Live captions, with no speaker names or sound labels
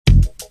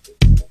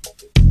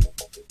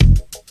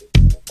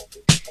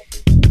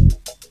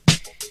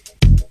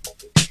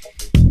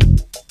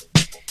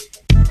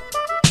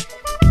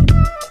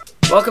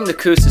Welcome to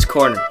Koos's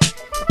Corner,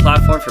 a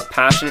platform for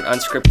passionate,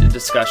 unscripted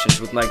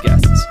discussions with my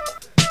guests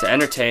to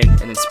entertain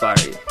and inspire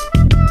you.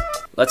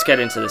 Let's get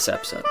into this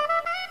episode.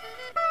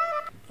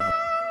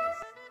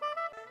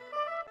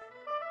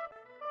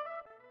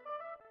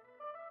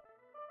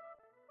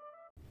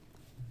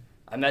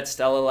 I met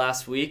Stella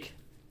last week,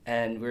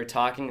 and we were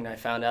talking, and I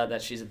found out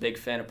that she's a big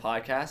fan of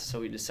podcasts,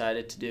 so we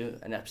decided to do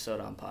an episode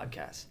on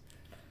podcasts.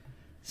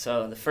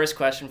 So the first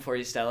question for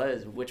you, Stella,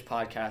 is which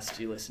podcasts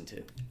do you listen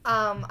to?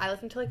 I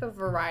listen to like a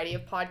variety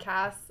of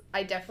podcasts.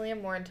 I definitely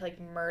am more into like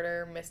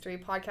murder mystery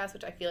podcasts,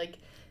 which I feel like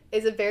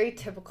is a very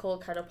typical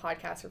kind of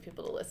podcast for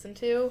people to listen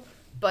to.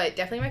 But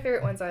definitely my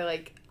favorite ones are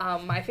like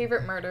My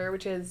Favorite Murder,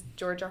 which is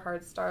Georgia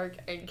Hardstark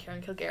and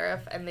Karen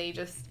Kilgariff, and they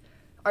just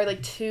are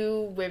like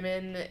two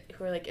women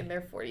who are like in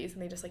their 40s,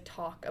 and they just like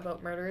talk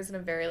about murders in a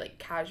very like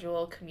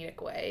casual,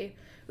 comedic way,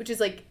 which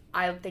is like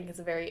I think is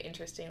a very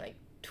interesting like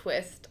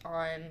twist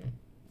on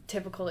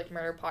typical like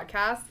murder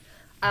podcasts.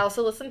 I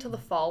also listen to The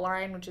Fall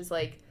Line, which is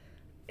like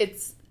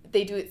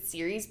they do it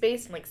series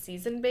based and like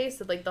season based,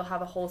 so like they'll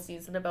have a whole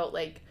season about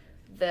like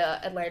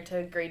the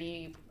Atlanta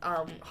Grady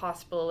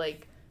hospital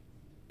like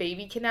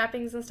baby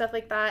kidnappings and stuff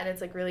like that, and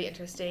it's like really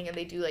interesting, and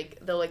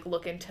they'll like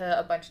look into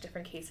a bunch of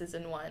different cases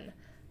in one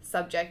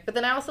subject. But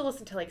then I also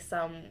listen to like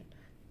some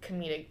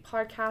comedic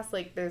podcasts.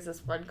 Like there's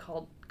this one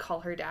called Call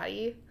Her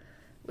Daddy,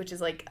 which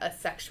is like a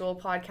sexual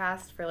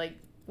podcast for like,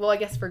 well, I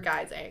guess for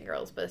guys and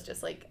girls, but it's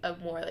just like a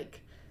more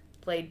like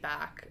laid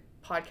back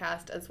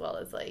podcast, as well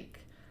as like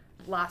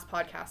Last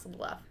Podcast on the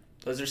Left.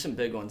 Those are some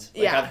big ones.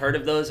 Like, yeah. I've heard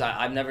of those.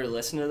 I've never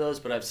listened to those,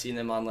 but I've seen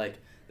them on like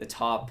the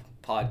top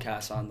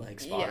podcasts on like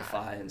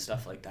Spotify and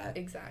stuff like that.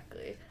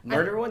 Exactly.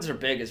 Murder ones are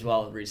big as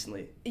well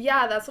recently.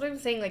 Yeah, that's what I'm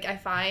saying. Like I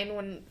find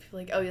when people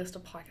are like, oh, you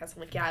listen to podcasts, I'm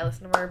like, yeah, I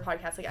listen to murder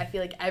podcasts. Like I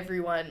feel like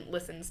everyone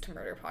listens to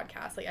murder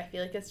podcasts. Like I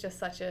feel like it's just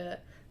such a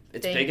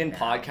It's big in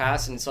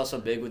podcasts, and it's also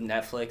big with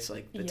Netflix,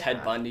 like the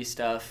Ted Bundy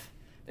stuff.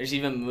 There's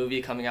even a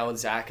movie coming out with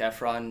Zac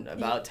Efron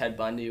about Ted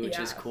Bundy, which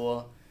is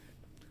cool.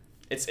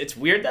 It's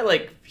weird that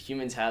like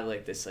humans have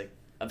like this like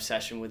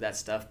obsession with that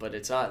stuff, but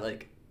it's not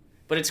like,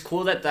 but it's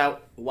cool that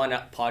one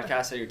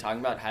podcast that you're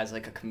talking about has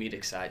like a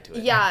comedic side to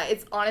it. Yeah,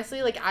 it's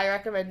honestly like I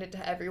recommend it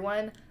to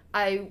everyone.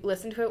 I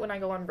listen to it when I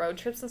go on road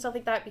trips and stuff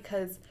like that,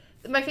 because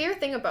my favorite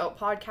thing about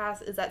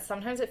podcasts is that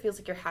sometimes it feels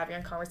like you're having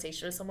a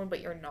conversation with someone,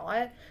 but you're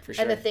not. For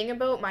sure. And the thing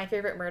about My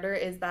Favorite Murder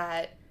is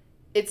that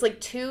it's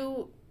like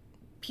two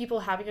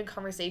people having a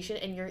conversation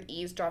and you're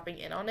eavesdropping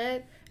in on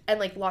it. And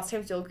like lots of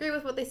times you'll agree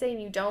with what they say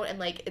and you don't. And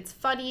like it's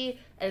funny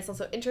and it's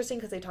also interesting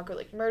because they talk about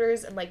like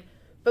murders and like,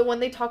 but when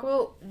they talk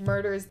about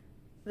murders,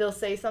 they'll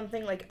say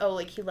something like, oh,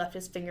 like he left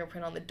his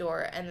fingerprint on the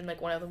door. And then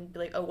like one of them will be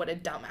like, oh, what a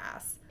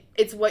dumbass.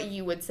 It's what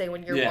you would say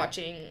when you're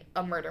watching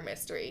a murder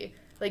mystery.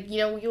 Like, you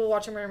know, you'll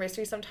watch a murder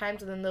mystery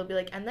sometimes, and then they'll be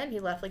like, and then he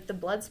left, like, the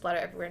blood splatter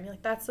everywhere. And you're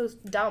like, that's so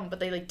dumb. But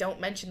they, like, don't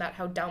mention that,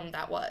 how dumb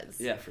that was.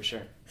 Yeah, for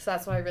sure. So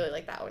that's why I really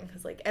like that one.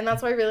 Cause, like, and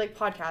that's why I really like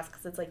podcasts,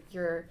 because it's, like,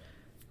 you're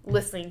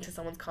listening to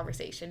someone's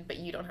conversation, but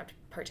you don't have to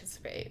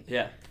participate.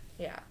 Yeah.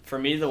 Yeah. For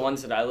me, the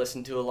ones that I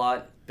listen to a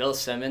lot, Bill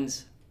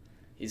Simmons,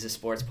 he's a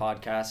sports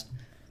podcast.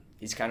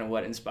 He's kind of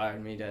what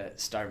inspired me to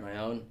start my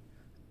own.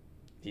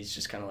 He's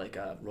just kind of like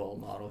a role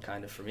model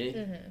kind of for me.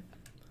 Mm-hmm.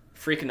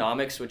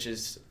 Freakonomics, which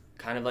is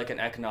kind of like an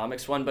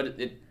economics one, but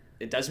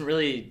it doesn't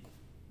really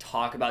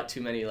talk about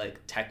too many like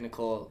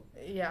technical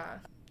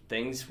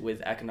things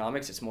with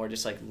economics. It's more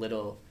just like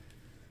little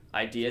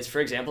ideas. For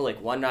example,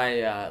 like one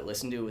I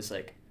listened to was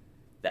like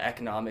the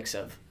economics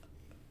of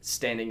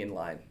standing in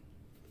line,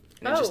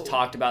 and it just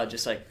talked about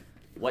just like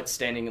what's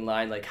standing in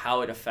line, like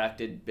how it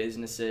affected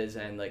businesses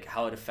and like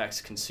how it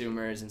affects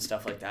consumers and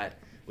stuff like that,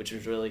 which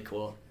was really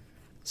cool.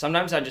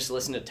 Sometimes I just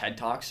listen to TED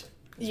Talks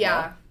as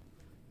well.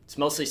 It's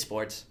mostly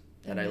sports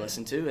that I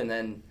listen to, and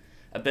then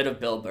a bit of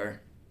Bill Burr,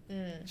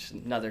 just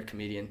another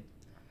comedian.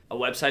 A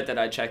website that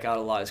I check out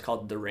a lot is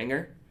called The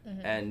Ringer,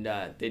 and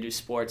they do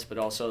sports, but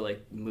also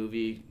like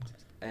movie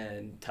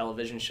and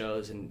television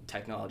shows and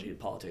technology and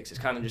politics. It's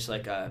kind of just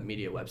like a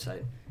media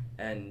website.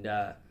 And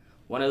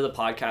one of the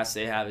podcasts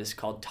they have is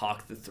called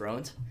Talk the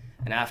Thrones,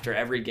 and after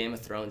every Game of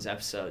Thrones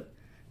episode,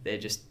 they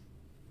just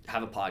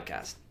have a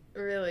podcast.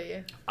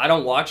 Really? I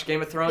don't watch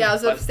Game of Thrones. Yeah, I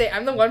was about to say,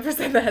 I'm the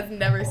 1% that has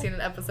never seen an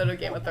episode of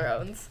Game of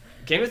Thrones.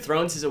 Game of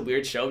Thrones is a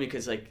weird show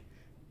because, like,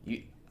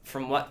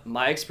 from what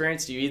my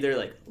experience, you either,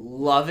 like,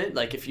 love it,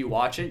 like, if you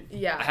watch it.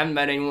 Yeah. I haven't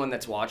met anyone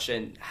that's watched it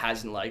and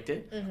hasn't liked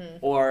it.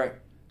 Or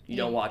you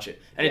don't watch it.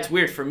 And it's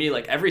weird for me,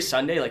 like, every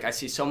Sunday, like, I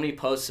see so many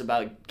posts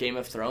about Game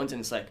of Thrones,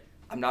 and it's like,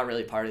 I'm not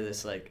really part of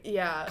this, like,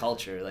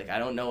 culture. Like, I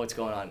don't know what's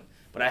going on.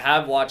 But I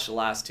have watched the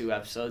last 2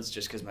 episodes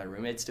just because my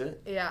roommates do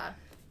it. Yeah.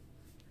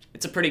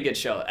 It's a pretty good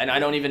show, and I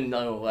don't even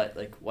know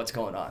what's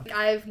going on.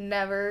 I've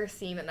never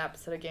seen an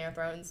episode of Game of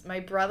Thrones. My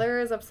brother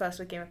is obsessed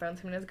with Game of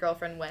Thrones. Him and his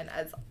girlfriend went,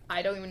 as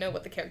I don't even know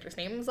what the characters'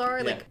 names are.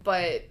 Yeah.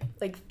 But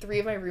 3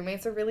 of my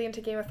roommates are really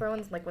into Game of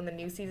Thrones. Like when the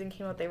new season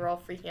came out, they were all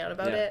freaking out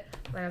about it.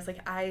 And I was like,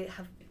 I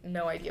have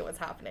no idea what's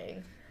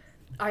happening.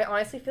 I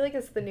honestly feel like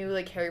it's the new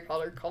like Harry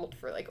Potter cult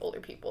for like older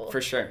people. For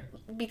sure.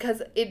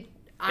 Because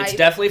It's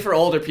definitely for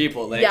older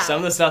people. Like, Yeah. some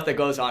of the stuff that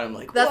goes on, I'm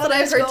like, That's what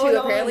I've is heard too. going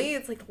on? Apparently,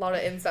 it's like a lot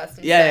of incest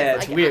and Yeah, stuff. yeah,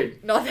 it's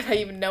weird. Not that I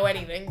even know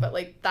anything, but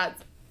like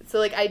that's so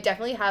like I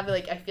definitely have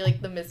like I feel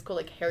like the mystical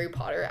like Harry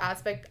Potter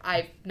aspect. I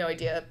have no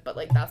idea, but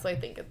like that's what I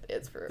think it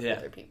is for Yeah.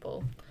 other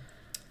people.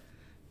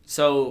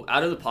 So,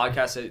 out of the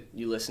podcasts that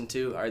you listen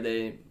to, are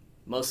they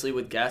mostly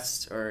with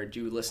guests, or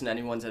do you listen to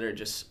any ones that are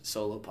just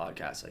solo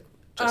podcasts, like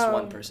just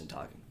one person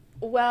talking?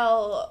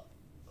 Well,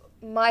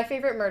 my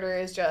favorite murder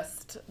is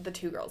just the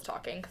two girls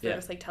talking because they're Yeah.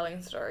 just like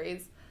telling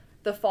stories.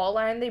 The Fall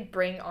Line, they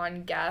bring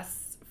on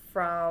guests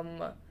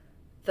from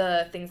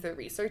the things they're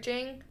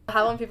researching. They'll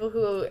have on people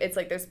who it's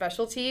like their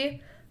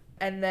specialty,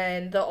 and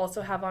then they'll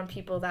also have on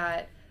people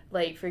that,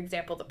 like, for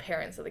example, the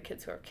parents of the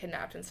kids who are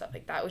kidnapped and stuff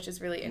like that, which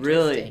is really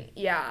interesting. Really?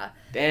 Yeah.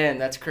 Damn,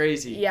 that's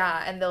crazy.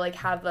 Yeah, and they'll like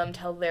have them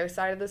tell their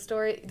side of the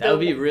story. That would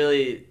be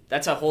really,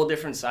 that's a whole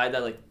different side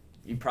that, like,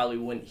 you probably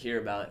wouldn't hear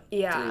about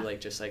Yeah. through,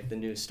 like, just, like, the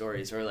news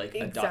stories or, like,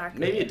 Exactly.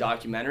 maybe a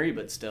documentary,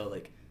 but still,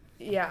 like,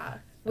 Yeah.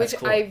 That's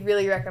Which cool. I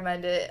really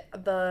recommend it.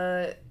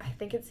 I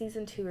think it's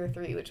season 2 or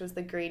 3, which was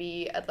the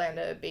Grady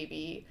Atlanta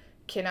baby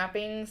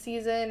kidnapping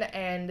season,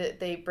 and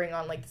they bring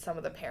on like some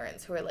of the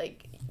parents who are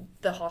like,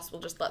 the hospital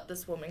just let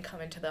this woman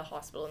come into the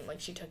hospital and like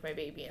she took my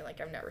baby and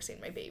like I've never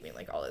seen my baby and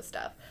like all this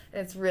stuff,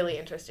 and it's really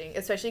interesting,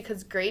 especially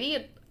because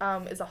Grady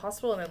is a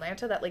hospital in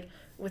Atlanta that like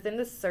within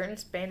this certain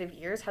span of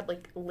years had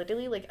like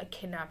literally like a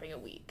kidnapping a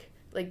week,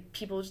 like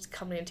people just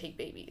come in and take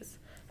babies,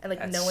 and like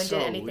That's no one so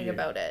did anything weird.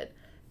 about it.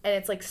 And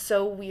it's, like,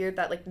 so weird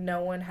that, like,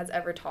 no one has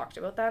ever talked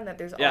about that and that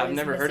there's Yeah, I've always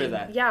never heard of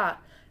missing- that. Yeah.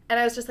 And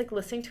I was just, like,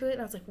 listening to it,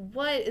 and I was like,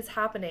 what is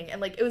happening? And,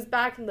 like, it was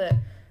back in the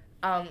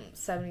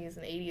 70s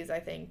and 80s,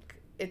 I think.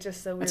 It's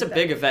just so weird. that's a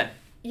big event.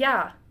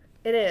 Yeah,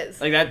 it is.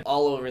 Like, that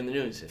all over in the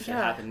news if it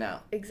Yeah. happened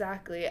now.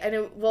 Exactly. And,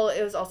 it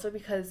was also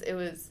because it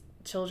was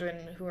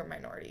children who were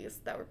minorities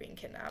that were being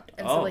kidnapped.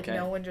 And so, like, okay.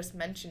 no one just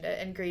mentioned it.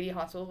 And Grady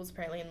Hospital was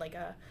apparently in, like,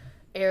 a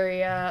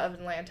area of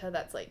Atlanta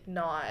that's like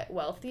not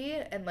wealthy,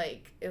 and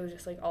like it was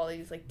just like all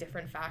these like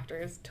different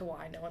factors to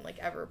why no one like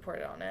ever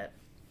reported on it.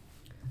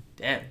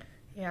 Damn,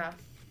 Yeah,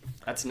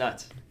 that's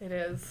nuts. it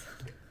is.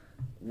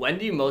 When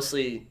do you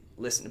mostly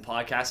listen to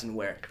podcasts, and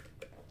where?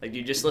 Like, do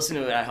you just listen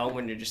to it at home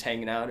when you're just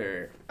hanging out,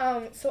 or?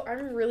 So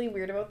I'm really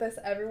weird about this.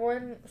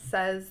 Everyone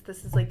says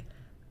this is like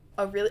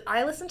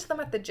I listen to them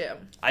at the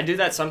gym. I do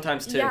that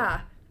sometimes too.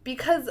 Yeah,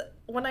 because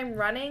when I'm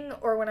running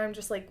or when I'm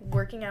just like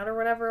working out or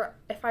whatever,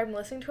 if I'm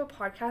listening to a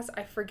podcast,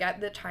 I forget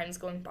that time's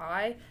going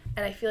by,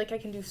 and I feel like I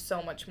can do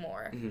so much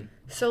more. Mhm.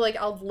 So like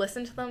I'll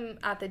listen to them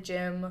at the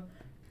gym.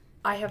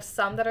 I have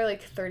some that are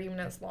like 30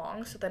 minutes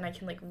long, so then I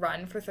can like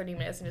run for 30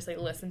 minutes and just like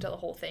listen to the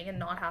whole thing and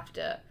not have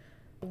to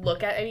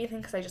look at anything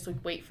because I just like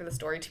wait for the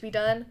story to be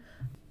done.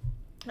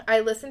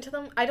 I listen to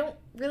them. I don't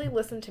really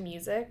listen to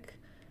music.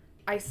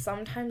 I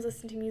sometimes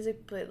listen to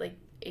music, but like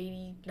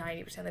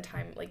 80-90% of the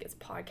time like it's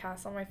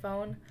podcasts on my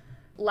phone.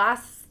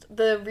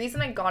 The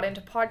reason I got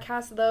into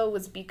podcasts though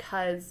was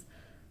because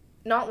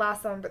not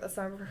last summer but the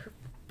summer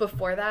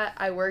before that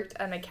I worked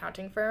at an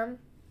accounting firm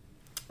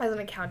as an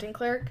accounting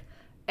clerk,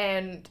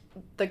 and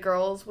the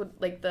girls would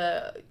like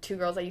the two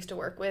girls I used to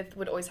work with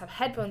would always have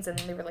headphones in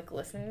and they were like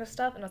listening to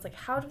stuff, and I was like,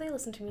 how do they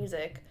listen to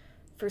music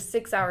for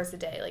 6 hours a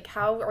day? Like,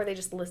 how are they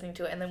just listening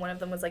to it? And then one of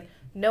them was like,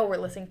 no, we're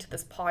listening to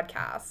this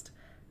podcast.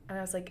 And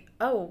I was like,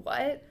 oh,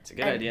 what? It's a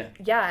good idea.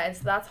 Yeah, and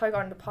so that's how I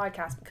got into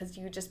podcasts, because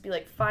you would just be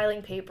like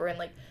filing paper and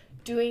like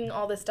doing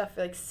all this stuff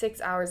for like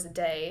 6 hours a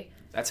day.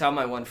 That's how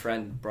my one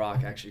friend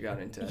Brock actually got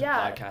into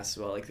Yeah. podcasts as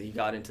well. Like, he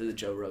got into the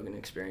Joe Rogan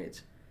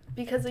Experience.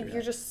 Because like Yeah.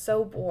 you're just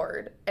so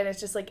bored, and it's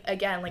just like,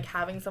 again, like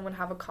having someone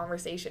have a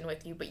conversation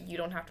with you, but you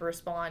don't have to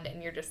respond,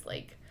 and you're just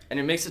like, And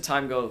it makes the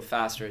time go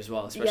faster as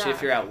well, especially Yeah.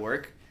 if you're at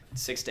work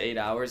 6 to 8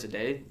 hours a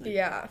day. Like,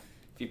 yeah.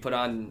 if you put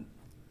on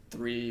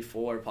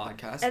 3-4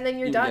 podcasts, And then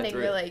you're you done, get and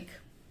through you're it. like,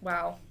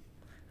 wow.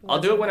 I'll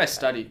do it when I Wasn't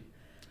study,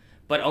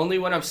 but only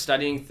when I'm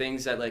studying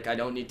things that like I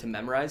don't need to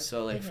memorize.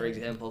 So like for Mhm.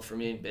 example, for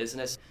me in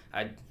business,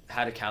 I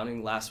had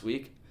accounting last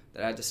week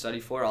that I had to study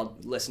for. I'll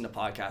listen to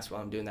podcasts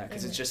while I'm doing that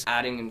because it's just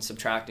adding and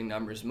subtracting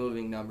numbers,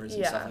 moving numbers,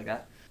 and stuff Yeah. like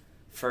that.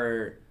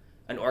 For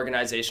an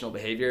organizational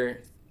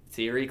behavior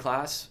theory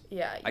class,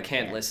 Yeah. I you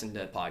can't listen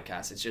to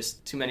podcasts. It's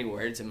just too many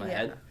words in my Yeah.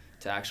 head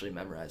to actually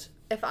memorize.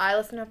 If I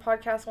listen to a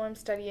podcast while I'm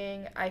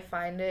studying, I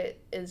find it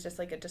is just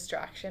like a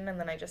distraction, and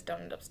then I just don't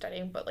end up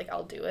studying, but like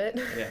I'll do it.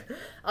 Yeah.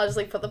 I'll just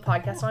like put the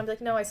podcast on and be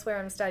like, no, I swear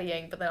I'm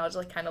studying, but then I'll just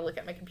like kind of look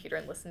at my computer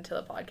and listen to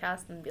the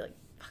podcast and be like,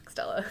 fuck,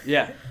 Stella.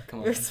 Yeah, come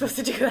on. You're supposed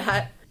to do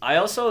that. I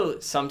also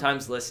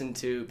sometimes listen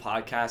to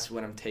podcasts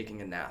when I'm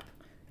taking a nap.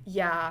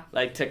 Yeah.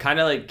 Like, to kind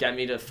of like get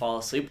me to fall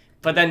asleep.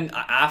 But then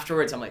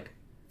afterwards, I'm like,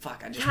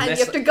 fuck, I just Yeah, you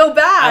missed. have to go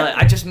back.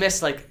 I just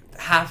missed like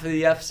half of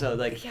the episode.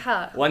 Like,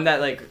 Yeah. one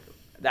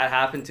that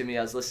happened to me.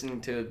 I was listening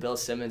to a Bill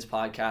Simmons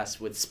podcast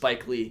with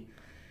Spike Lee,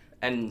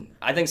 and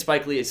I think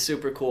Spike Lee is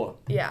super cool.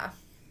 Yeah.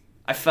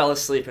 I fell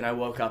asleep and I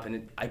woke up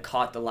and I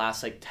caught the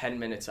last like 10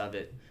 minutes of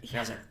it. And I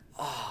was like,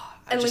 oh,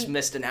 I And, just like-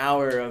 missed an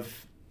hour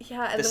of.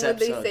 Yeah, and This then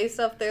when episode. they say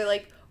stuff, they're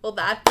like, well,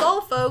 that's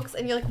all, folks.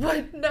 And you're like,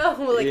 what? No.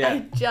 Like, Yeah. I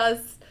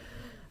just...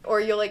 Or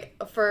you'll, like,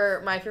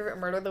 for My Favorite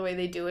Murder, the way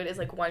they do it is,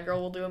 like, one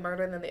girl will do a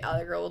murder, and then the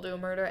other girl will do a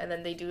murder, and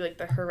then they do, like,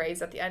 the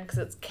hoorays at the end, because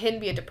it can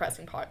be a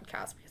depressing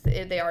podcast,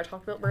 because they are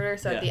talking about murder,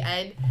 so at the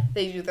end,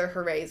 they do their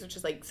hoorays, which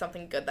is, like,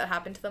 something good that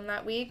happened to them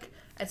that week,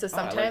 and so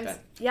sometimes,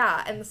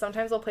 and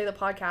sometimes I'll play the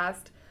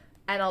podcast,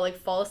 and I'll, like,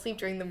 fall asleep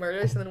during the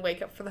murders, and then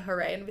wake up for the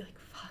hooray, and be like,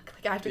 fuck,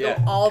 like, I have to go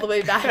all the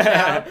way back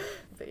now,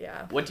 but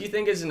yeah. What do you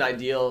think is an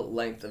ideal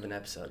length of an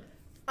episode?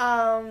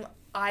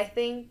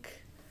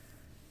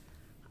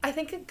 I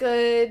think a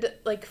good,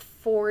 like,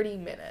 40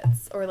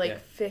 minutes or, like,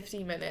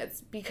 50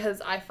 minutes,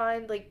 because I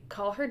find, like,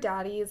 Call Her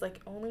Daddy is,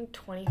 like, only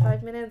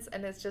 25 minutes,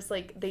 and it's just,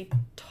 like, they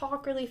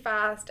talk really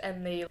fast,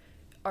 and they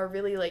are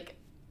really, like,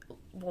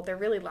 well, they're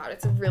really loud.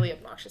 It's a really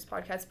obnoxious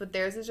podcast, but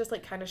theirs is just,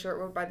 like, kind of short,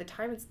 where by the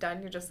time it's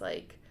done, you're just,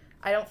 like,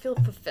 I don't feel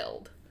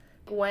fulfilled.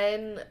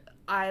 When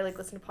I, like,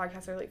 listen to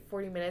podcasts that are, like,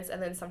 40 minutes,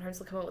 and then sometimes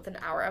they'll come out with an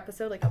hour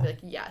episode, like, I'll be like,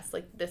 yes,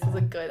 like, this is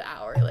a good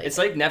hour. Like, it's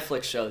like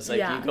Netflix shows. Like,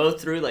 you go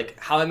through, like,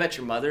 How I Met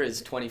Your Mother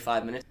is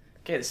 25 minutes.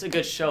 Okay, this is a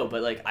good show,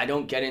 but, like, I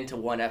don't get into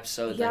one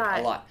episode, like,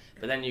 a lot.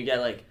 But then you get,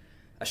 like,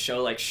 a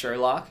show like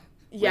Sherlock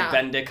with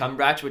Benedict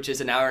Cumberbatch, which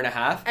is an hour and a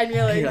half. And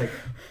you're like,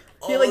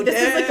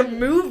 this is, like, a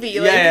movie.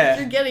 Like,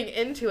 you're getting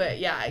into it.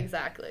 Yeah,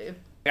 exactly.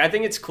 I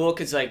think it's cool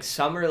because, like,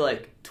 some are,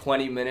 like,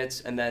 20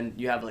 minutes, and then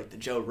you have, like, the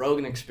Joe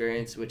Rogan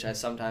Experience, which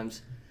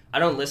I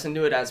don't listen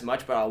to it as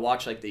much, but I'll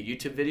watch, like, the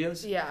YouTube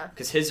videos. Yeah.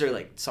 Because his are,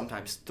 like,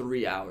 sometimes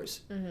 3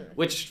 hours. Mm-hmm.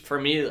 Which, for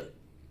me,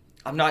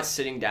 I'm not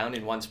sitting down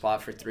in one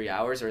spot for 3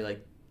 hours or,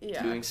 like,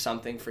 doing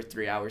something for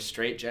 3 hours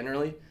straight,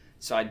 generally.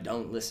 So I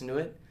don't listen to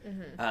it.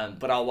 Mm-hmm.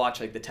 But I'll watch,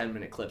 like, the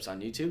 10-minute clips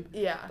on YouTube.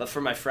 Yeah. But for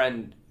my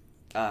friend,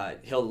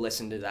 he'll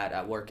listen to that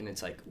at work, and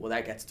it's like, well,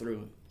 that gets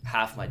through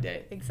half my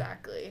day.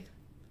 Exactly.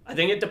 I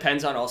think it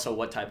depends on also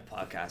what type of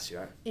podcast you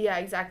are. Yeah,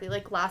 exactly.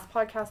 Like, last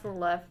podcast on the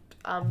left,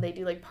 they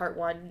do, like, part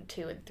 1,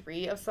 2, and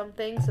 3 of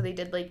something. So they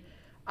did, like,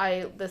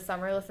 this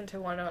summer I listened to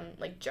one on,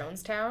 like,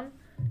 Jonestown,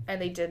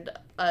 and they did,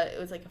 it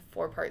was, like, a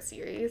 4-part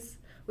series,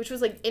 which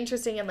was, like,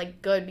 interesting and,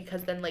 like, good,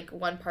 because then, like,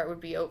 one part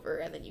would be over,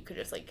 and then you could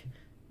just, like,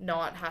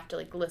 not have to,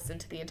 like, listen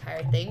to the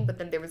entire thing, but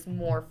then there was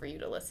more for you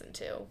to listen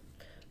to.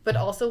 But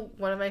also,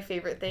 one of my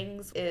favorite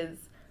things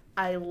is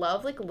I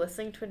love, like,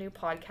 listening to a new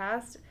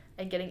podcast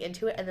and getting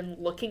into it and then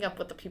looking up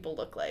what the people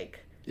look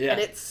like. Yeah.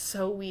 And it's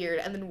so weird.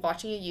 And then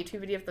watching a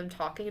YouTube video of them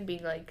talking and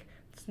being like,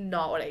 it's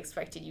not what I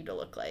expected you to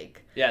look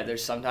like. Yeah,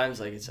 there's sometimes,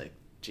 like, it's like,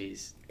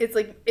 geez. It's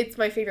like, it's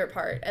my favorite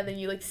part. And then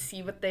you, like,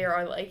 see what they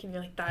are like, and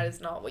you're like, that is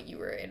not what you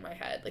were in my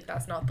head. Like,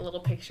 that's not the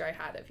little picture I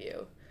had of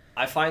you.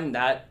 I find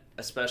that,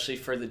 especially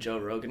for the Joe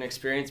Rogan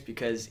Experience,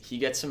 because he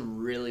gets some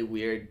really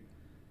weird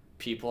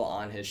people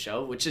on his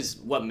show, which is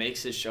what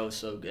makes his show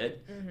so good,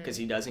 because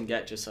he doesn't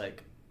get just,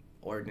 like,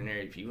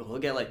 ordinary people. He'll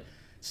get, like,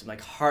 some,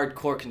 like,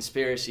 hardcore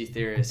conspiracy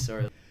theorists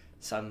or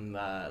some,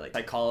 like,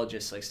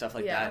 psychologists, like, stuff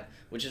like that,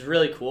 which is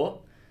really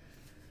cool.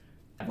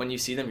 When you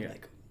see them, you're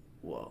like,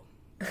 whoa.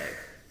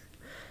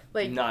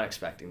 Like, not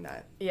expecting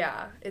that.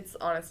 Yeah, it's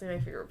honestly my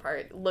favorite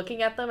part.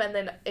 Looking at them, and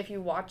then if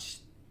you watch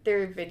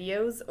their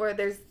videos, or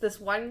there's this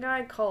one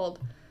guy called,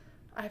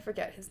 I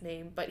forget his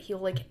name, but he'll,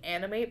 like,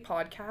 animate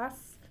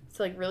podcasts.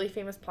 So, like, really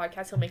famous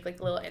podcasts, he'll make,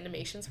 like, little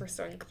animations for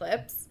certain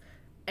clips.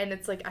 And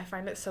it's, like, I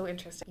find it so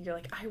interesting. You're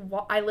like,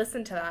 I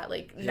listen to that.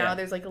 Like, now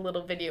there's, like, a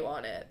little video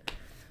on it.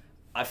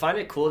 I find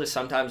it cool to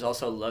sometimes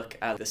also look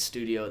at the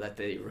studio that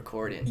they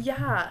record in.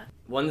 Yeah.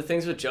 One of the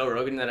things with Joe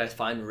Rogan that I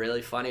find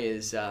really funny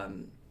is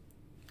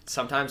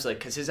sometimes, like,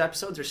 because his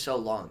episodes are so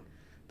long,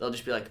 they'll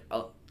just be like,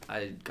 oh,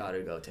 I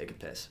gotta go take a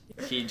piss.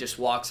 He just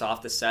walks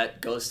off the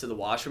set, goes to the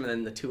washroom, and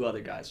then the 2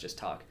 other guys just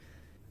talk.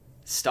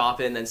 Stop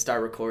it and then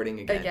start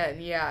recording again. Yeah,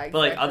 exactly. But,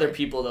 like, other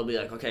people, they'll be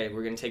like, okay,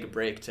 we're going to take a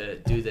break to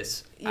do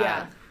this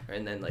ad.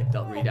 And then, like,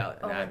 they'll read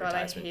out an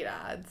advertisement. Oh my God,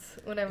 I hate ads.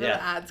 Whenever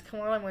the ads come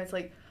on, I'm always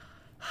like,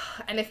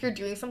 and if you're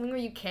doing something where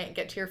you can't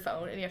get to your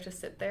phone and you have to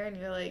sit there and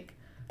you're like,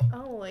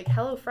 oh, like,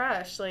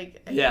 HelloFresh,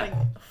 like, and you're like,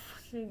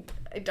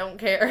 I don't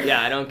care.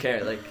 Yeah, I don't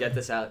care. Like, get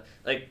this out.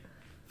 Like,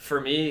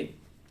 for me,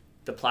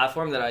 the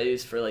platform that I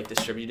use for, like,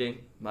 distributing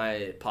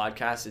my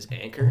podcast is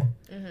Anchor.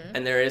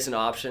 And there is an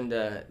option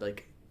to,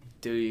 like,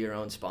 do your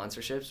own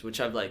sponsorships, which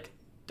I've, like,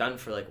 done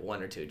for, like,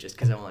 1 or 2 just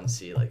because I want to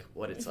see, like,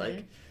 what it's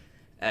like.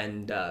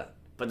 And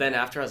but then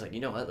after I was like, you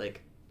know what,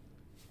 like,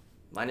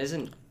 mine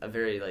isn't a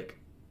very, like,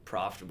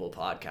 profitable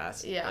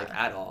podcast, like,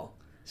 at all.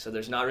 So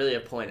there's not really a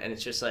point, and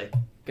it's just, like,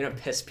 gonna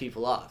piss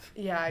people off.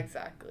 Yeah,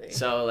 exactly.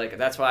 So, like,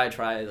 that's why I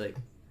try, like,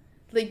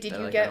 did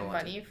you get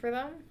money for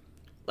them?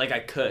 Like, I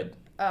could.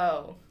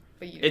 Oh,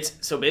 but you.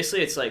 So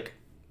basically, it's like,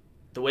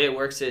 the way it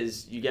works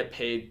is you get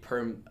paid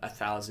per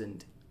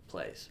 1,000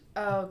 plays.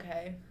 Oh,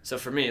 okay. So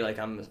for me, like,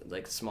 I'm,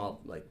 like, small,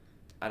 like,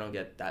 I don't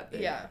get that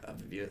big of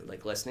a view,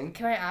 like, listening.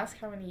 Can I ask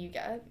how many you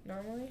get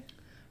normally?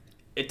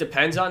 It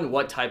depends on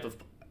what type of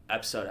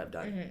episode I've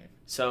done.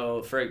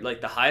 So for,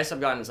 like, the highest I've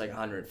gotten is, like,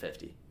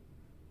 150.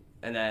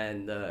 And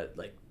then the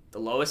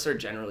lowest are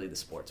generally the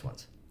sports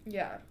ones.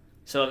 Yeah.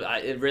 So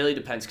it really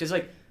depends, because,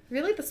 like...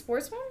 Really? The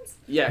sports ones?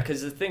 Yeah,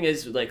 because the thing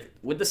is, like,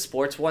 with the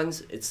sports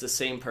ones, it's the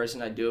same person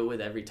I do it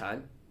with every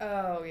time.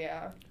 Oh,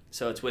 yeah.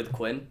 So it's with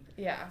Quinn.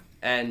 Yeah.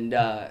 And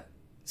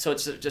so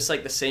it's just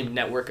like the same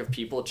network of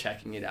people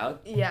checking it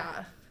out.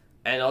 Yeah.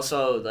 And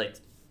also, like,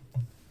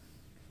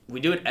 we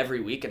do it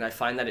every week, and I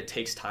find that it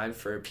takes time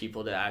for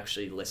people to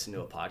actually listen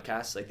to a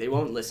podcast. Like, they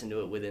won't listen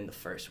to it within the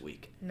first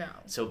week. No.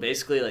 So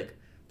basically, like,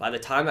 by the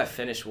time I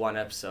finish one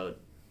episode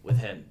with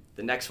him,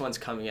 the next one's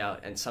coming out,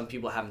 and some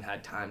people haven't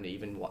had time to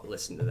even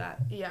listen to that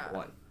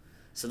one.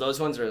 So those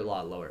ones are a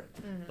lot lower.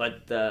 Mm-hmm.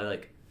 But the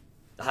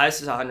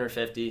highest is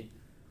 150.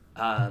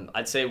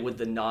 I'd say with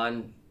the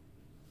non-sports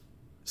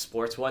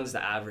ones,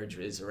 the average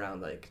is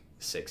around like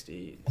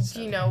 60. Do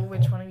 70. you know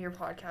which one of your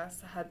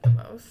podcasts had the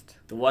most?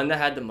 The one that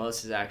had the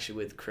most is actually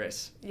with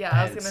Chris. Yeah,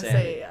 I was gonna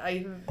say,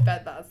 I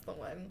bet that's the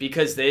one.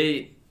 Because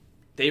they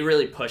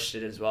really pushed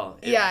it as well.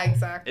 Yeah,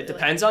 exactly. It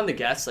depends on the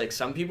guests. Like,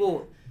 some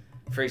people,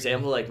 for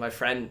example, like my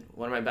friend,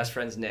 one of my best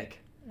friends, Nick,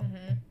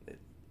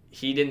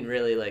 he didn't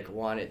really like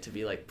want it to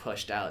be like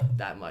pushed out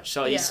that much.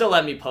 So he still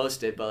let me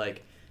post it, but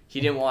like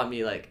he didn't want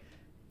me like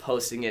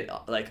posting it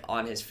like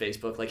on his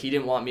Facebook. Like, he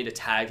didn't want me to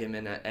tag him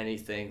in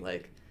anything.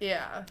 Like,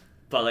 yeah.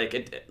 But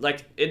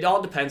like it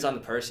all depends on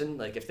the person.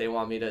 Like, if they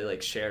want me to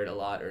like share it a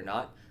lot or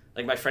not.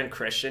 Like, my friend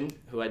Christian,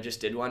 who I just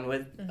did one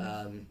with,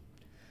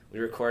 we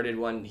recorded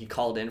one. He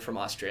called in from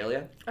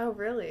Australia. Oh,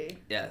 really?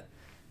 Yeah.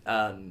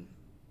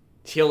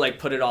 He'll like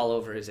put it all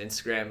over his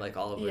Instagram, like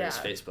all over his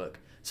Facebook.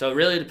 So it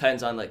really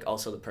depends on like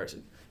also the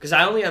person. Because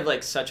I only have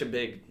like such a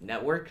big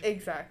network.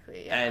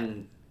 Exactly. Yeah.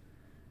 And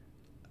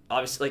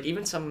obviously, like,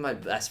 even some of my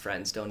best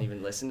friends don't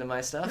even listen to my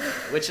stuff,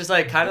 which is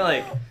like kind of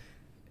like,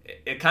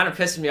 it kind of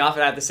pisses me off.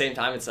 And at the same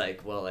time, it's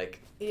like, well,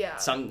 like, yeah,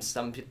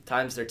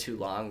 sometimes they're too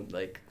long.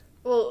 Like,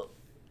 well,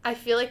 I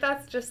feel like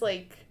that's just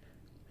like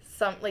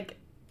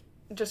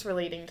just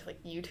relating to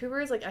like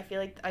YouTubers. Like, I feel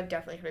like I've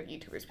definitely heard of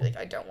YouTubers be like,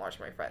 I don't watch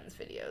my friends'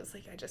 videos.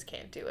 Like, I just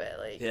can't do it.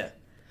 Like, yeah.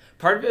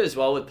 Part of it as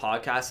well with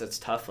podcasts, it's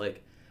tough.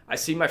 Like, I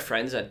see my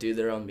friends that do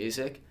their own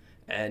music,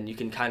 and you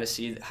can kind of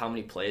see how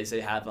many plays they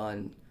have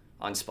on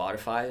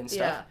Spotify and stuff.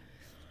 Yeah.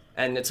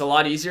 And it's a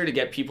lot easier to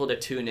get people to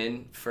tune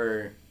in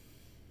for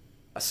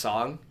a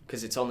song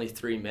because it's only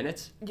 3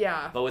 minutes.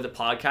 Yeah. But with a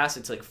podcast,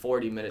 it's like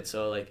 40 minutes.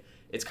 So like,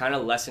 it's kind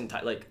of less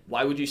like,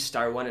 why would you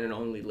start one and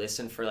only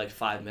listen for like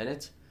 5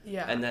 minutes?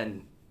 Yeah. And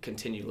then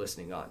continue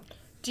listening on.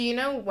 Do you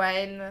know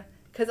when?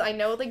 Because I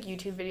know like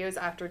YouTube videos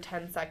after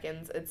 10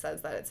 seconds, it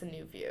says that it's a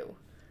new view.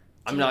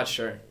 I'm not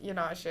sure. You're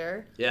not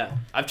sure? Yeah.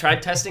 I've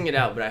tried testing it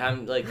out, but I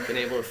haven't like been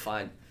able to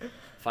find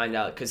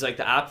out. Because like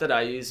the app that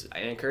I use,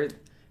 Anchor,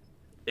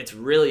 it's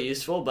really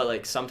useful, but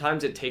like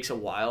sometimes it takes a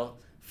while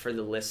for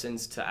the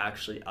listens to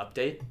actually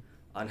update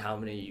on how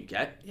many you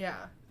get. Yeah.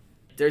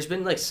 There's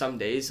been like some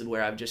days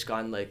where I've just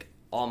gone like,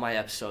 all my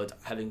episodes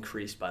have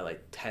increased by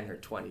like 10 or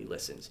 20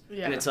 listens.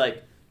 Yeah. And it's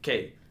like,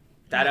 okay,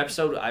 that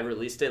episode, I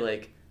released it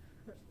like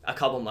a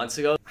couple months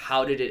ago.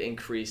 How did it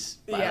increase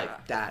by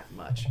like that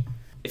much?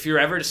 If you're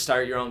ever to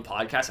start your own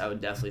podcast, I would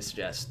definitely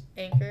suggest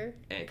Anchor.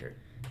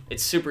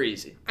 It's super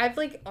easy. I've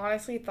like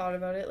honestly thought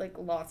about it like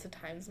lots of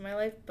times in my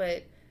life,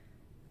 but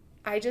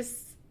I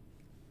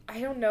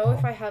don't know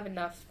if I have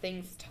enough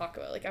things to talk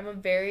about. Like, I'm a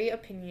very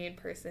opinionated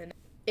person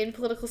in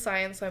political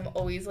science, so I'm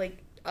always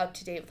like up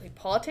to date with like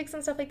politics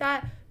and stuff like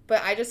that.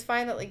 But I just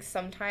find that like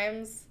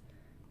sometimes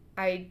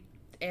I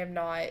am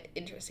not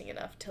interesting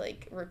enough to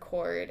like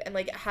record and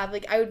like have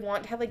like, I would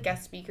want to have like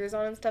guest speakers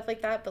on and stuff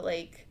like that, but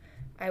like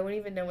I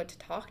wouldn't even know what to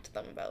talk to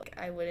them about. Like,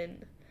 I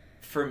wouldn't.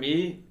 For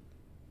me,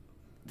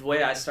 the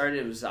way I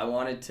started was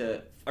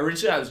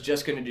originally I was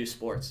just going to do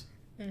sports,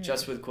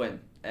 just with Quinn.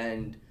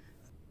 And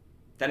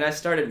then I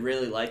started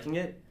really liking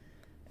it,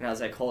 and I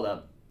was like, hold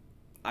up,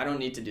 I don't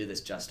need to do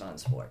this just on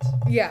sports.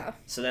 Yeah.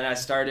 So then I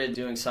started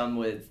doing some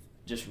with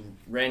just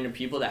random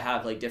people that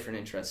have like different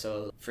interests.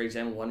 So for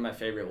example, one of my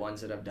favorite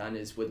ones that I've done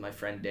is with my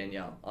friend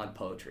Danielle on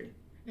poetry.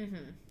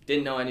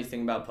 Didn't know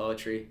anything about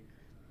poetry,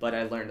 but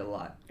I learned a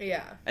lot.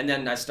 Yeah. And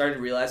then I started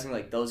realizing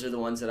like those are the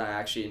ones that I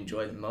actually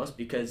enjoy the most,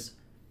 because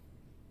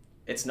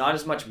it's not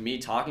as much me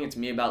talking, it's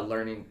me about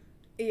learning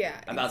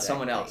about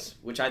someone else,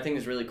 which I think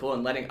is really cool,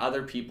 and letting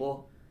other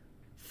people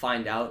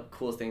find out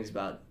cool things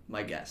about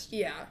my guest.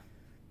 Yeah.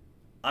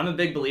 I'm a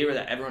big believer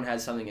that everyone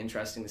has something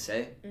interesting to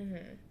say.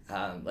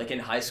 Like in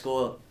high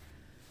school,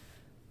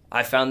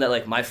 I found that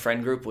like my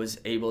friend group was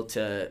able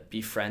to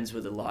be friends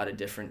with a lot of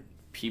different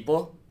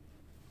people,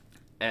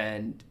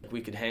 and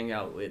we could hang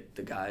out with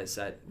the guys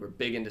that were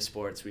big into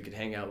sports. We could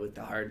hang out with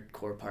the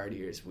hardcore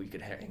partiers. We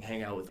could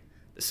hang out with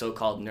the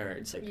so-called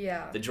nerds,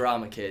 like the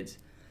drama kids,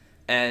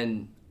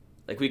 and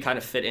like we kind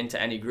of fit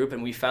into any group.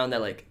 And we found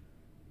that like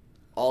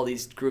all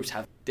these groups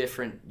have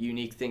different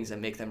unique things that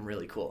make them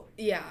really cool.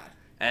 Yeah.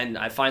 And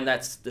I find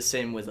that's the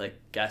same with like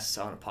guests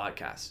on a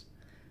podcast.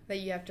 That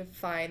you have to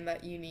find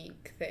that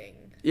unique thing.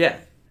 Yeah.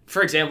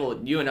 For example,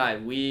 you and I,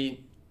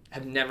 we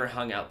have never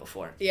hung out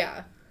before.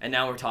 Yeah. And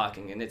now we're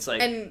talking, and it's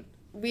like... And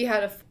we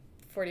had a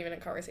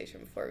 40-minute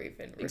conversation before we even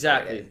recorded.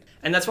 Exactly.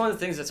 And that's one of the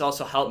things that's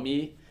also helped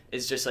me,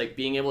 is just like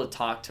being able to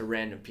talk to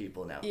random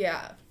people now.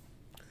 Yeah.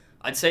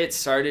 I'd say it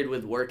started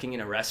with working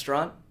in a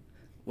restaurant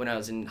when I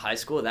was in high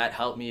school. That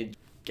helped me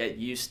get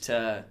used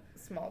to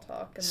small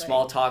talk. And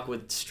small talk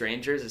with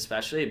strangers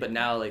especially, but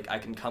now, like, I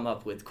can come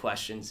up with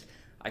questions.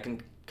 I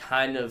can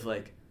kind of,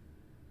 like,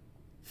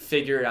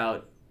 figure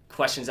out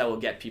questions that will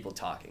get people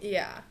talking.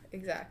 Yeah,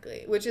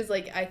 exactly. Which is,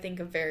 like, I think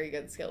a very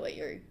good skill that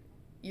you're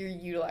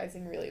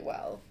utilizing really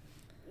well.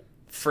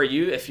 For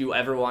you, if you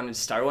ever wanted to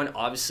start one,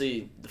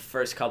 obviously the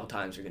first couple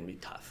times are going to be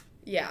tough.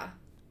 Yeah.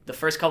 The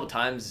first couple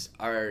times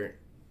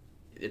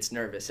it's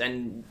nervous.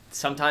 And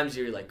sometimes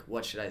you're like,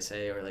 what should I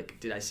say? Or, like,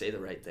 did I say the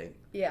right thing?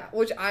 Yeah,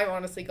 which I'm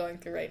honestly going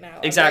through right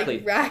now. Exactly. I'm,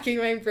 like, racking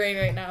my brain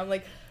right now. I'm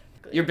like...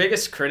 Your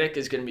biggest critic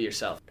is going to be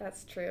yourself.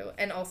 That's true.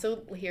 And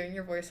also, hearing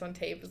your voice on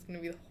tape is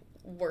going to be the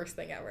worst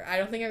thing ever. I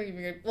don't think I'm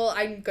even... Well,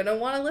 I'm going to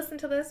want to listen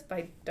to this, but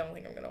I don't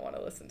think I'm going to want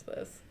to listen to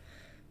this.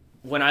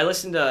 When I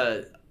listen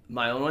to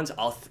my own ones,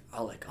 I'll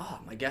like, oh,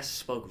 my guest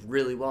spoke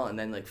really well. And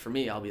then, like, for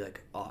me, I'll be like,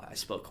 oh, I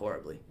spoke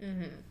horribly.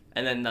 Mm-hmm.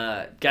 And then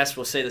the guest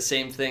will say the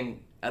same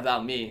thing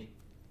about me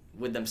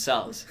with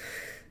themselves.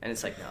 And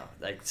it's like, no.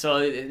 Like, so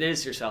it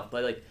is yourself.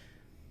 But, like,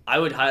 I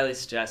would highly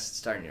suggest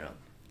starting your own.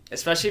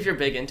 Especially if you're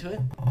big into it.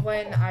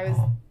 When I was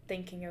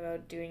thinking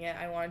about doing it,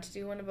 I wanted to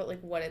do one about,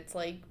 like, what it's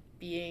like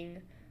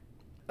being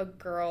a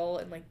girl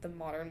in, like, the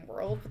modern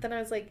world. But then I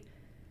was like,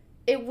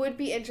 it would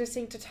be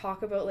interesting to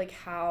talk about, like,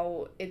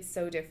 how it's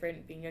so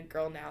different being a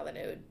girl now than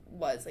it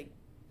was, like,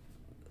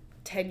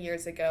 10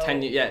 years ago.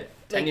 10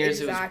 years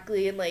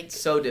exactly. And, like,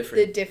 so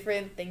different. The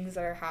different things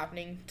that are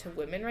happening to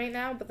women right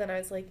now. But then I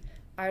was like,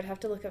 I would have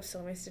to look up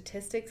so many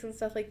statistics and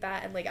stuff like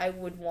that. And, like, I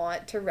would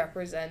want to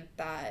represent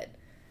that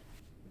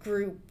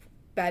group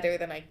better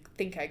than I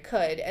think I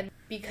could. And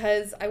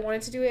because I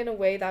wanted to do it in a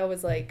way that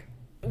was, like,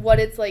 what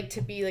it's like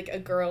to be, like, a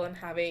girl and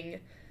having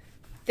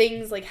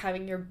things like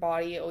having your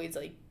body always,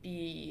 like,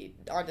 be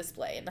on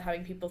display and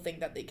having people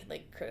think that they can,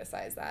 like,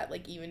 criticize that,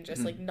 like, even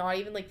just like not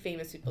even, like,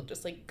 famous people,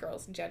 just, like,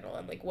 girls in general,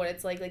 and, like, what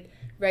it's like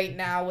right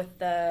now with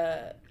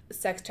the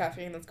sex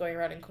trafficking that's going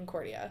around in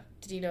Concordia.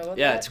 Did you know about that?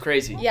 Yeah, it's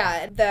crazy.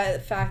 Yeah, the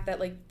fact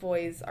that, like,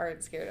 boys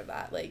aren't scared of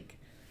that, like,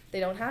 they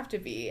don't have to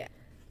be. Like,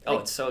 oh,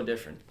 it's so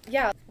different.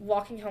 Yeah,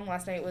 walking home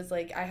last night was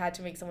like I had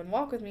to make someone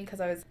walk with me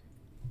because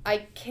I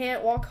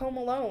can't walk home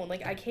alone.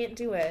 Like, I can't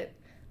do it.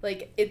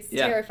 Like, it's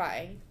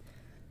terrifying.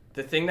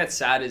 The thing that's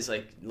sad is,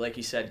 like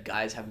you said,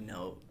 guys have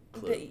no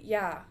clue.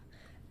 Yeah.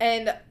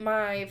 And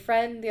my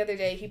friend the other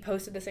day, he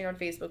posted this thing on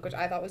Facebook, which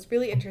I thought was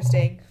really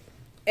interesting.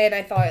 And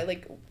I thought it,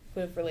 like,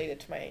 would have related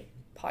to my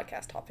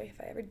podcast topic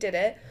if I ever did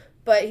it.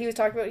 But he was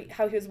talking about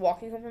how he was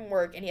walking home from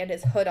work and he had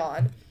his hood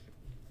on.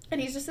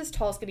 And he's just this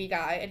tall, skinny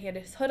guy. And he had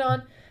his hood on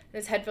and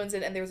his headphones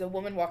in. And there was a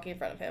woman walking in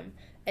front of him.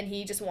 And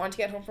he just wanted to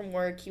get home from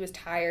work. He was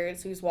tired,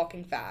 so he was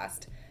walking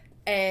fast.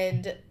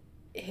 And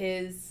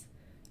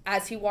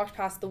as he walked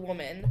past the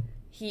woman,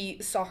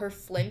 he saw her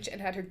flinch and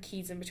had her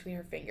keys in between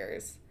her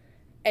fingers.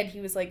 And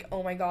he was like,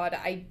 oh my God,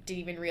 I didn't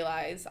even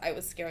realize I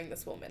was scaring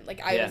this woman.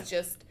 Like, I was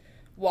just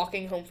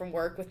walking home from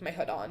work with my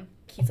hood on.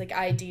 He's like,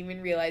 I didn't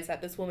even realize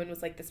that this woman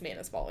was like, this man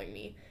is following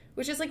me.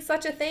 Which is, like,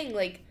 such a thing.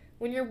 Like,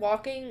 when you're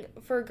walking,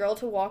 for a girl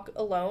to walk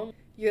alone,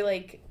 you're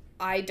like,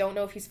 I don't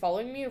know if he's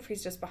following me or if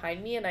he's just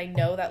behind me. And I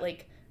know that,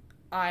 like,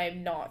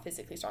 I'm not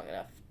physically strong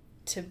enough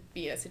to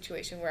be in a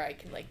situation where I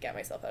can, like, get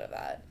myself out of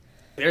that.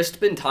 There's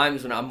been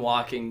times when I'm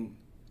walking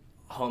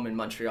home in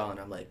Montreal and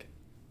I'm like,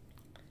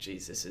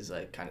 geez, this is,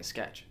 like, kind of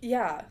sketch.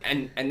 Yeah.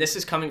 And this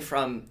is coming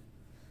from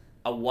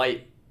a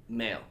white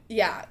male.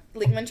 Yeah.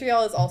 Like,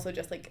 Montreal is also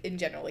just, like, in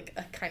general, like,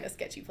 a kind of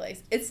sketchy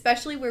place.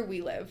 Especially where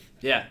we live.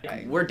 Yeah.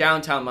 Right. We're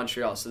downtown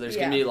Montreal, so there's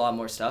going to be a lot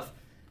more stuff.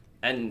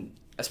 And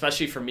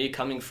especially for me,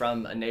 coming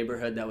from a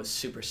neighborhood that was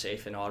super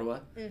safe in Ottawa,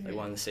 like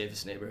one of the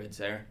safest neighborhoods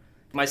there.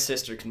 My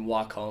sister can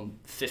walk home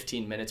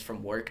 15 minutes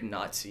from work and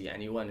not see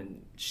anyone,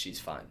 and she's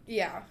fine.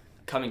 Yeah.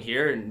 Coming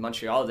here in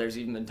Montreal, there's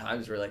even been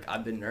times where, like,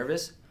 I've been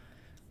nervous.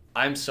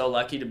 I'm so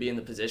lucky to be in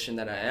the position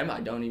that I am. I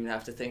don't even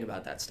have to think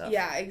about that stuff.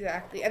 Yeah,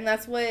 exactly. And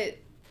that's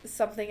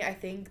something I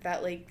think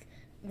that, like,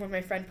 when my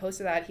friend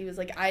posted that, he was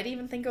like, I didn't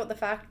even think about the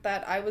fact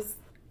that I was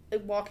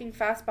walking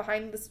fast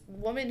behind this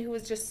woman who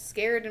was just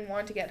scared and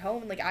wanted to get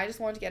home. And, like, I just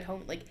wanted to get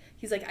home. Like,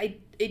 he's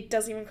like, it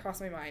doesn't even cross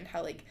my mind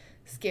how, like,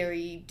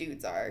 scary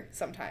dudes are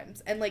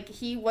sometimes. And, like,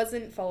 he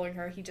wasn't following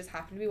her. He just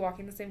happened to be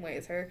walking the same way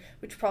as her,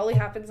 which probably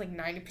happens, like,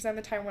 90% of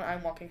the time when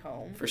I'm walking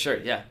home. For sure,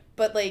 yeah.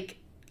 But, like,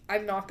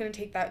 I'm not going to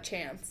take that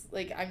chance.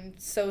 Like, I'm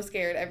so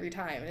scared every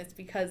time. And it's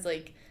because,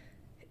 like,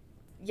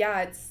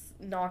 yeah, it's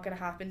not going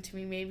to happen to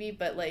me maybe,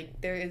 but,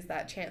 like, there is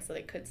that chance that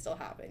it could still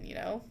happen, you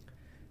know?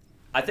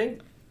 I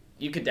think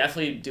you could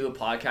definitely do a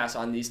podcast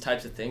on these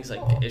types of things,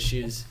 like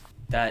issues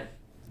that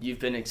you've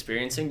been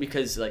experiencing,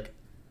 because, like,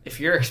 if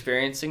you're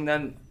experiencing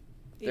them,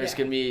 there's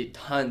going to be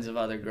tons of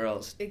other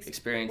girls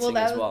experiencing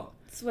as well.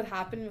 That's what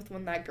happened with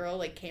when that girl,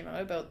 like, came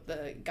out about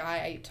the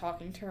guy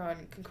talking to her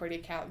on Concordia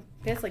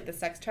campus, like, the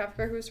sex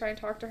trafficker who was trying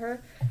to talk to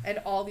her, and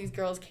all these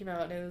girls came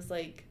out, and it was,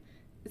 like,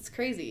 it's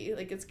crazy.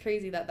 Like, it's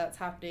crazy that that's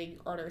happening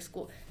on our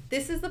school.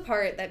 This is the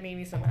part that made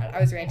me so mad. I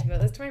was ranting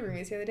about this to my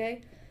roommates the other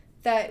day,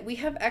 that we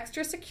have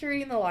extra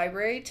security in the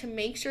library to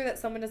make sure that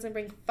someone doesn't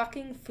bring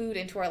fucking food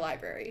into our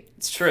library.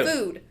 It's true.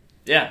 Food.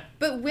 Yeah.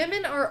 But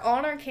women are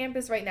on our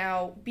campus right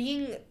now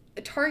being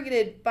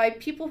targeted by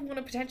people who want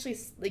to potentially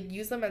like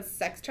use them as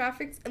sex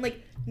traffics, and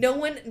like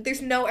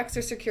there's no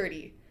extra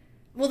security.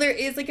 Well, there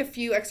is like a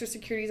few extra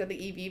securities at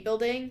the EV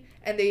building,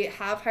 and they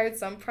have hired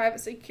some private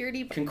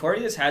security.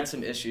 Concordia's had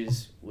some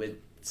issues with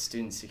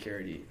student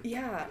security.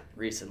 Yeah.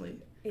 Recently.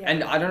 Yeah.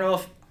 And I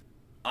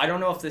don't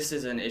know if this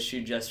is an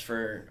issue just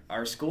for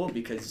our school,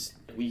 because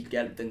we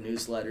get the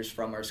newsletters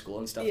from our school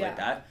and stuff like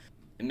that.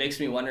 It makes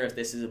me wonder if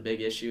this is a big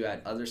issue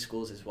at other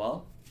schools as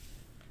well.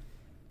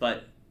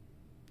 But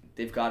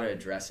they've got to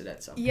address it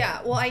at some point.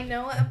 Yeah, well, I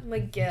know at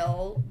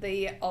McGill,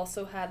 they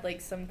also had like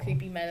some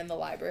creepy men in the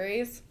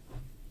libraries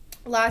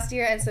last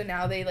year, and so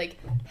now they like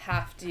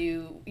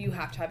you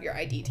have to have your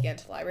ID to get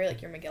into the library,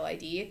 like your McGill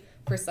ID.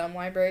 For some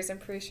libraries, I'm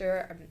pretty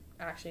sure. I'm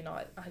actually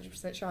not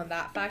 100% sure on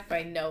that fact, but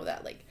I know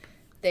that like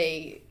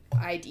they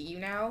ID you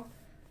now.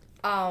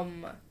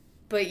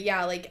 But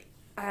yeah, like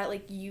at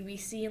like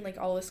UBC and like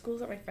all the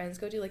schools that my friends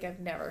go to, like I've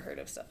never heard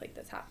of stuff like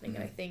this happening,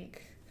 and I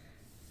think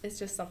it's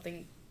just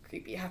something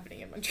creepy happening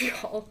in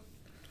Montreal.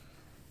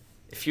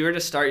 If you were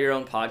to start your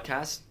own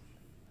podcast,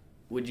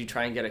 would you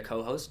try and get a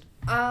co-host?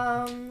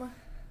 I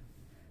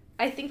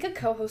think a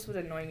co-host would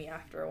annoy me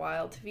after a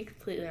while, to be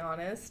completely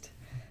honest.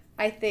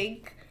 I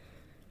think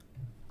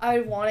I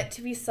would want it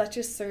to be such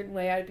a certain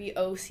way. I'd be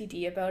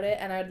OCD about it,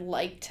 and I'd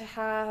like to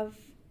have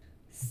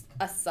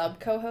a sub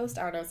co-host.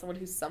 I don't know, someone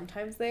who's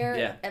sometimes there.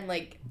 Yeah. And,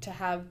 like, to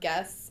have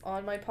guests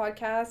on my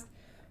podcast.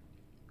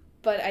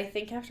 But I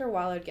think after a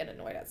while, I'd get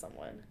annoyed at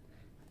someone.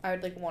 I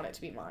would, like, want it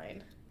to be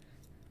mine.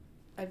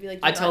 I'd be like,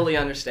 I totally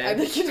understand. I'd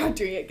be like, you're not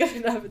doing it good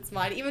enough, it's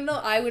mine. Even though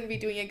I wouldn't be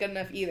doing it good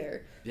enough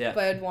either. Yeah.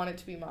 But I'd want it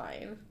to be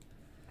mine.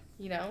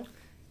 You know?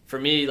 For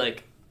me,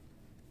 like,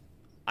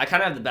 I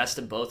kind of have the best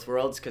of both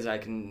worlds, because I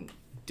can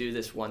do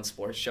this one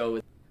sports show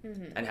with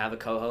and have a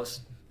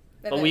co-host.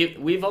 But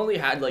we've only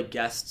had, like,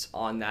 guests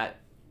on that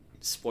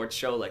sports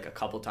show, like, a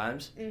couple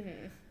times.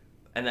 Mm-hmm.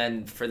 And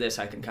then for this,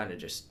 I can kind of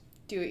just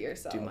do it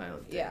yourself. Do my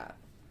own thing. Yeah.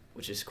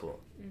 Which is cool.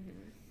 Mm-hmm.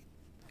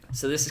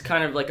 So this is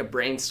kind of like a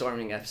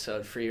brainstorming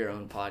episode for your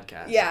own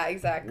podcast. Yeah,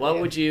 exactly. What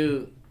would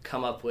you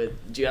come up with?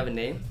 Do you have a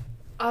name?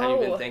 Have you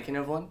been thinking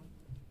of one?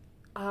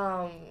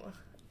 I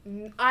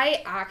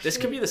actually... This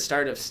could be the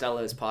start of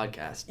Stella's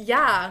podcast.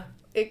 Yeah.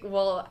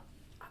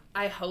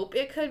 I hope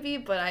it could be,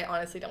 but I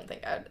honestly don't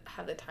think I'd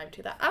have the time to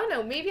do that. I don't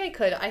know. Maybe I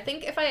could. I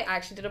think if I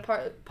actually did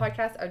a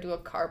podcast, I'd do a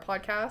car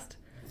podcast,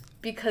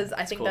 because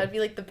I think cool. that would be,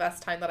 like, the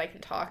best time that I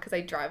can talk, because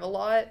I drive a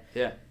lot.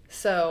 Yeah.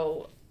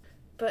 So,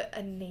 but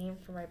a name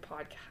for my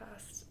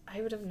podcast,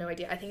 I would have no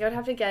idea. I think I would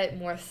have to get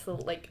more,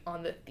 like,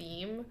 on the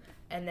theme,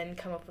 and then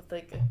come up with,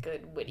 like, a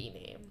good, witty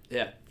name.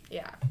 Yeah.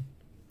 Yeah.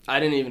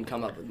 I didn't even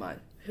come up with mine.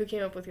 Who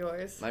came up with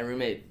yours? My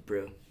roommate,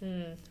 Brew.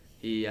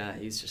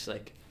 He's just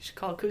like, you should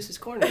call it Koos's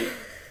Corner.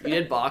 You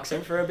did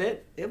boxing for a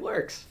bit. It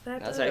works.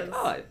 That does. I was like,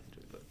 oh, it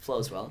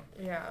flows well.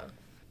 Yeah.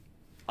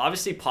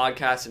 Obviously,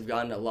 podcasts have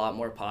gotten a lot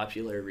more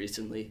popular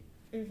recently.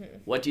 Mm-hmm.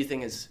 What do you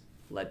think has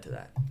led to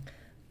that?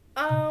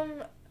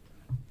 I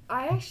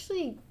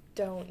actually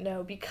don't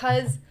know,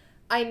 because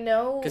I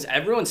know... Because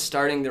everyone's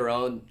starting their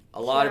own.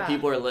 A lot of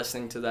people are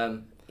listening to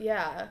them.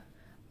 Yeah.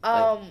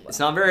 It's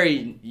not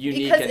very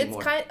unique because anymore.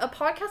 Because a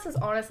podcast is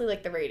honestly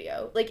like the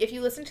radio. Like, if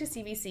you listen to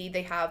CBC,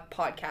 they have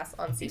podcasts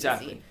on CBC.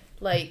 Exactly.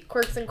 Like,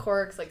 Quirks and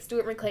Corks, like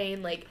Stuart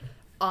McLean, like,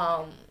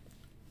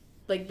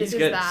 This He's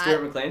good. That.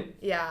 Stuart McLean?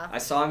 Yeah. I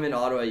saw him in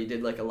Ottawa. You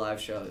did, like, a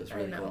live show. It was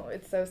really cool. I know. Cool.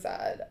 It's so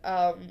sad.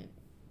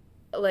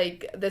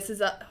 Like, not This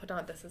Is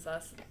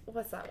Us.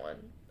 What's that one?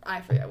 I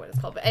forget what it's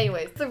called. But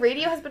anyways, the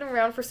radio has been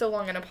around for so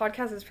long, and a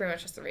podcast is pretty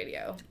much just the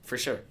radio. For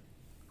sure.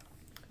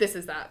 This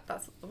Is That.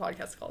 That's what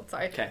the podcast is called.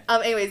 Sorry. Okay.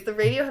 Anyways, the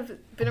radio has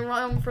been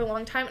around for a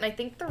long time, and I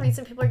think the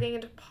reason people are getting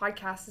into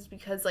podcasts is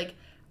because, like,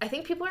 I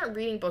think people aren't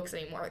reading books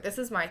anymore. This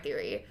is my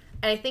theory.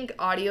 And I think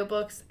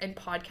audiobooks and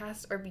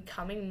podcasts are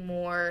becoming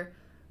more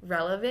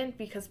relevant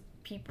because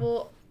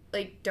people,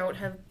 like, don't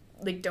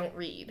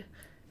read.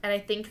 And I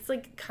think it's,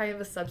 like, kind of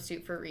a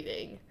substitute for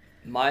reading.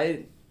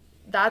 My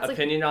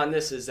opinion on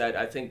this is that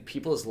I think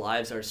people's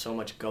lives are so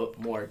much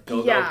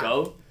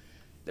go.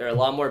 They're a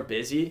lot more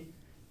busy,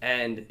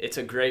 and it's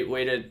a great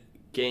way to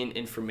gain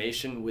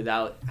information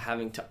without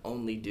having to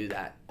only do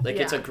that. Like,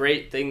 it's a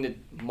great thing to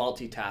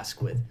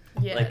multitask with.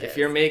 Yeah, like, if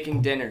you're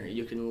making dinner,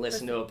 you can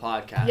listen to a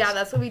podcast. Yeah,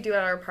 that's what we do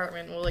at our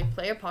apartment. We'll, like,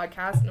 play a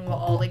podcast, and we'll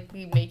all, like,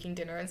 be making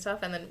dinner and stuff,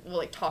 and then we'll,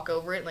 like, talk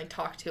over it and, like,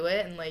 talk to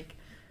it, and, like,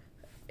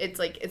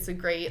 it's a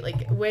great,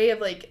 like, way of,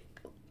 like,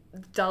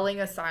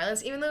 dulling a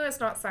silence, even though it's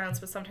not silence,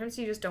 but sometimes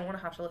you just don't want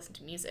to have to listen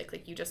to music.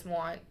 Like, you just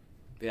want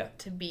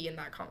to be in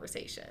that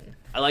conversation.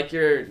 I like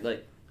your,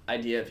 like,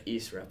 idea of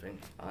eavesdropping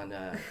on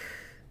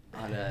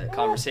a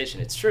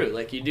conversation. It's true.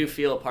 Like, you do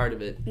feel a part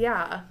of it.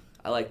 Yeah.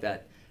 I like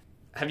that.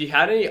 Have you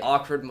had any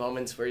awkward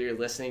moments where you're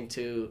listening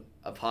to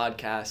a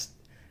podcast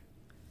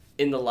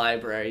in the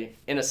library,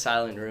 in a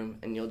silent room,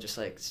 and you'll just,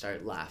 like,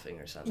 start laughing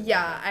or something?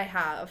 Yeah, I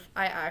have.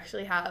 I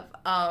actually have.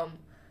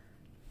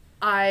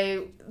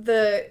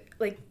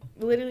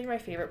 Literally my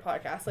favorite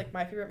podcast, like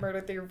My Favorite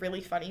Murder, they're really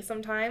funny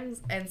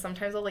sometimes, and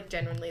sometimes I'll like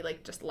genuinely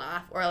like just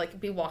laugh, or like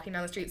be walking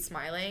down the street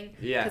smiling.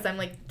 Yeah. Because I'm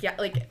like, yeah,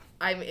 like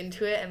I'm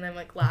into it and I'm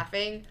like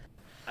laughing.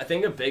 I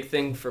think a big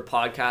thing for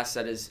podcasts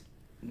that has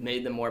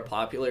made them more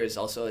popular is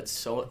also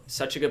it's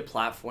such a good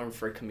platform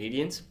for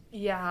comedians.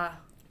 Yeah.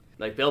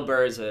 Like Bill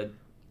Burr is a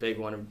big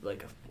one of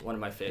one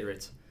of my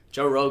favorites.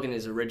 Joe Rogan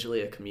is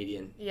originally a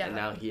comedian. Yeah. And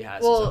now he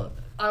has his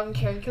own.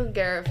 Karen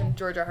Kilgariff and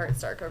Georgia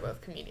Hardstark are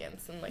both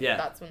comedians, and like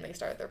that's when they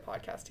started their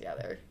podcast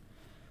together.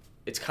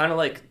 It's kind of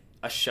like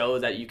a show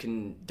that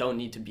you don't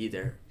need to be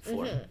there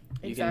for.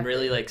 Mm-hmm. You can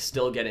really like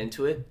still get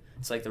into it.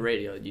 It's like the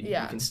radio. You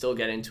can still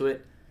get into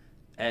it,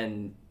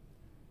 and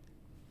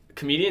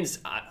comedians.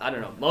 I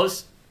don't know.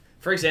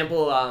 For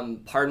example,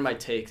 Pardon My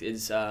Take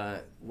is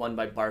one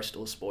by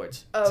Barstool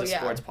Sports. It's a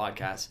sports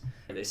podcast.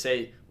 They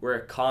say we're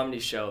a comedy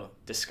show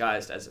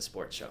disguised as a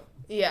sports show.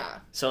 Yeah.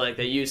 So like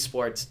they use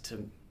sports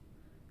to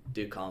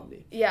do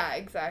comedy. Yeah,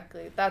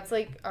 exactly. That's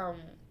like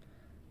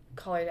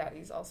Call Her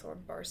Daddy's also on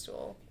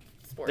Barstool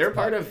Sports. They're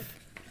part of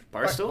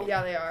Barstool?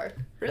 Yeah, they are.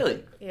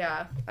 Really?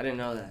 Yeah. I didn't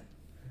know that.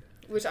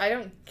 Which I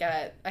don't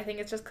get. I think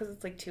it's just because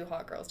it's like two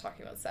hot girls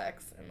talking about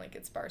sex, and like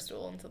it's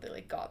Barstool, and so they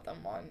like got them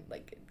on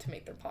like to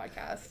make their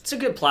podcast. It's a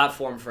good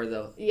platform for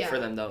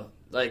them though.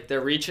 Like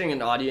they're reaching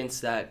an audience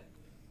that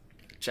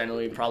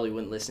generally probably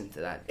wouldn't listen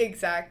to that.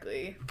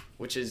 Exactly.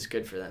 Which is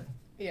good for them.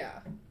 Yeah.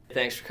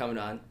 Thanks for coming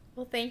on.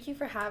 Well, thank you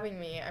for having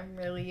me. I'm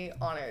really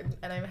honored,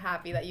 and I'm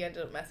happy that you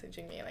ended up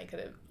messaging me, and I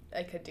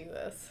could do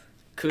this.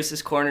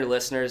 Koosa's Corner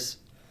listeners,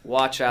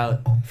 watch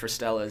out for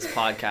Stella's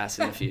podcast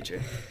in the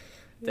future.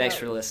 Thanks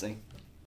for listening.